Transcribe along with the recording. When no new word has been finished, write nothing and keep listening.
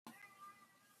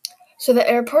So the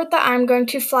airport that I'm going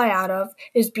to fly out of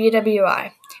is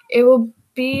BWI. It will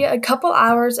be a couple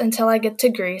hours until I get to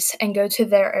Greece and go to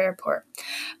their airport.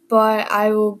 But I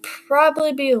will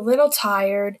probably be a little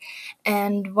tired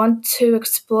and want to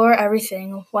explore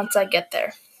everything once I get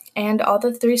there, and all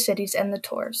the three cities and the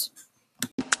tours.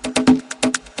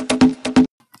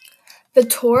 The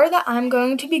tour that I'm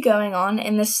going to be going on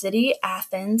in the city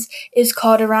Athens is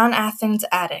called Around Athens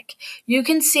Attic. You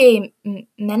can see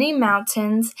many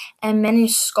mountains and many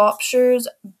sculptures,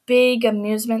 big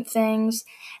amusement things,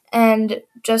 and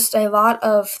just a lot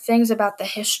of things about the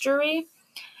history.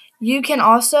 You can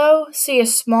also see a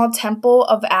small temple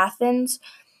of Athens,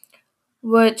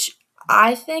 which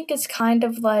I think is kind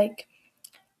of like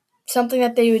something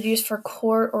that they would use for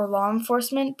court or law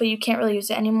enforcement, but you can't really use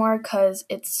it anymore because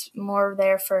it's more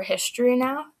there for history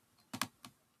now.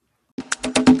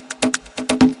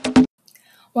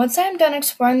 Once I'm done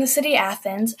exploring the city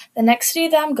Athens, the next city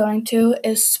that I'm going to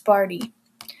is Sparty,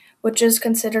 which is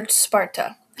considered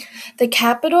Sparta. The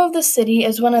capital of the city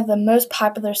is one of the most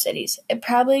popular cities. It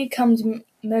probably comes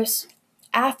most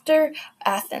after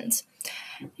Athens.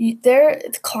 Their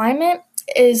climate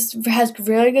has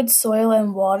really good soil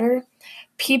and water.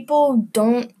 People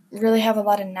don't really have a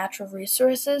lot of natural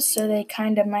resources, so they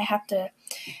kind of might have to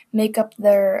make up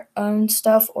their own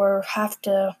stuff or have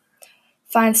to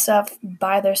find stuff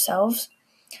by themselves.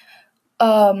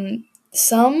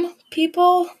 Some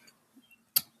people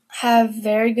have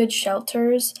very good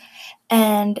shelters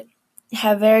and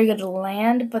have very good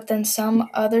land, but then some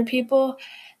other people,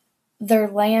 their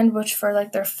land, which for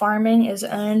like their farming, is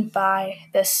owned by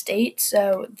the state,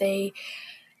 so they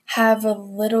have a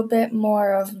little bit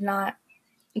more of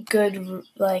good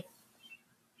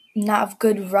not of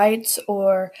good rights,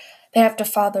 or they have to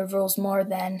follow the rules more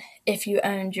than if you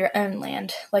owned your own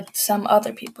land, like some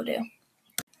other people do.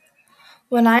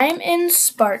 When I'm in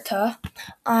Sparta,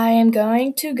 I am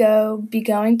going to be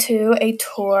going to a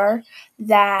tour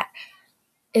that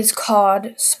is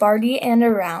called Sparty and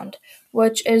Around,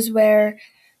 which is where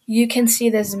you can see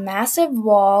this massive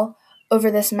wall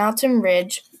over this mountain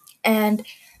ridge, and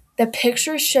the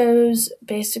picture shows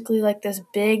basically like this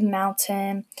big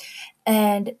mountain,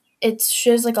 and it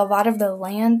shows like a lot of the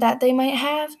land that they might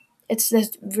have. It's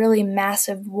this really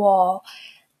massive wall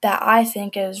that I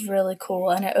think is really cool,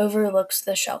 and it overlooks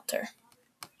the shelter.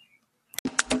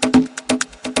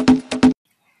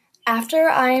 After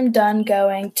I am done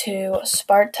going to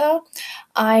Sparta,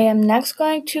 I am next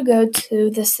going to go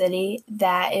to the city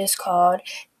that is called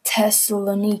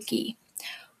Thessaloniki,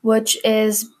 which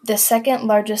is the second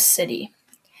largest city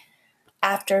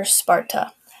after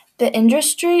Sparta. The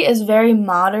industry is very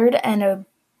modern and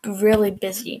really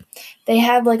busy. They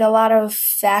have like a lot of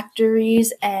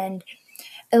factories and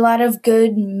a lot of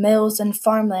good mills and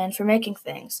farmland for making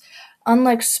things.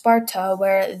 Unlike Sparta,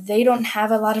 where they don't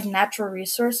have a lot of natural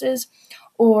resources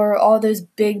or all those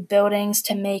big buildings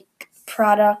to make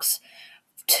products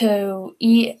to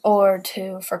eat or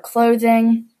to for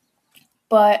clothing,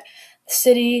 but the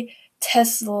city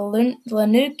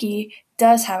Thessaloniki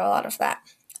does have a lot of that.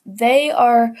 They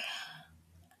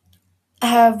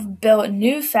have built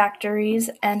new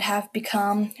factories and have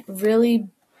become really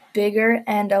bigger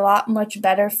and a lot much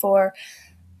better for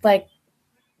like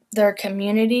their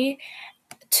community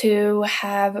to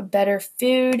have better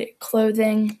food,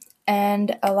 clothing,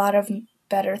 and a lot of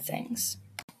better things.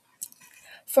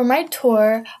 For my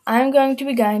tour, I'm going to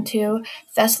be going to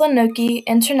Thessaloniki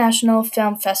International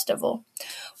Film Festival,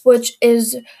 which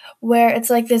is where it's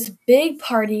like this big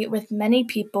party with many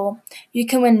people. You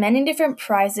can win many different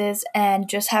prizes and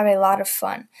just have a lot of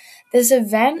fun. This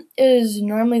event is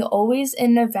normally always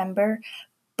in November,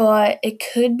 but it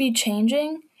could be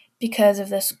changing because of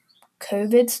this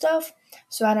COVID stuff.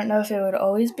 So I don't know if it would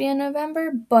always be in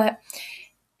November, but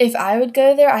if I would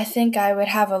go there, I think I would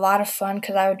have a lot of fun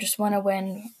because I would just want to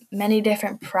win many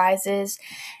different prizes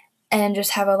and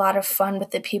just have a lot of fun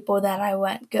with the people that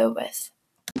I go with.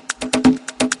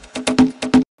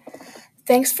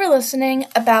 Thanks for listening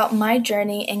about my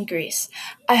journey in Greece.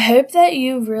 I hope that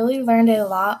you really learned a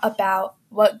lot about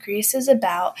what Greece is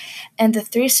about and the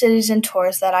three cities and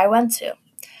tours that I went to.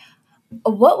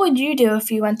 What would you do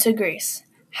if you went to Greece?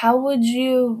 How would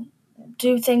you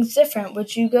do things different?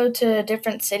 Would you go to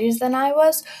different cities than I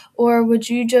was? Or would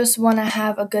you just want to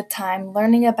have a good time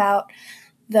learning about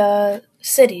the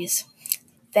cities?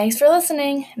 Thanks for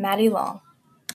listening, Maddie Long.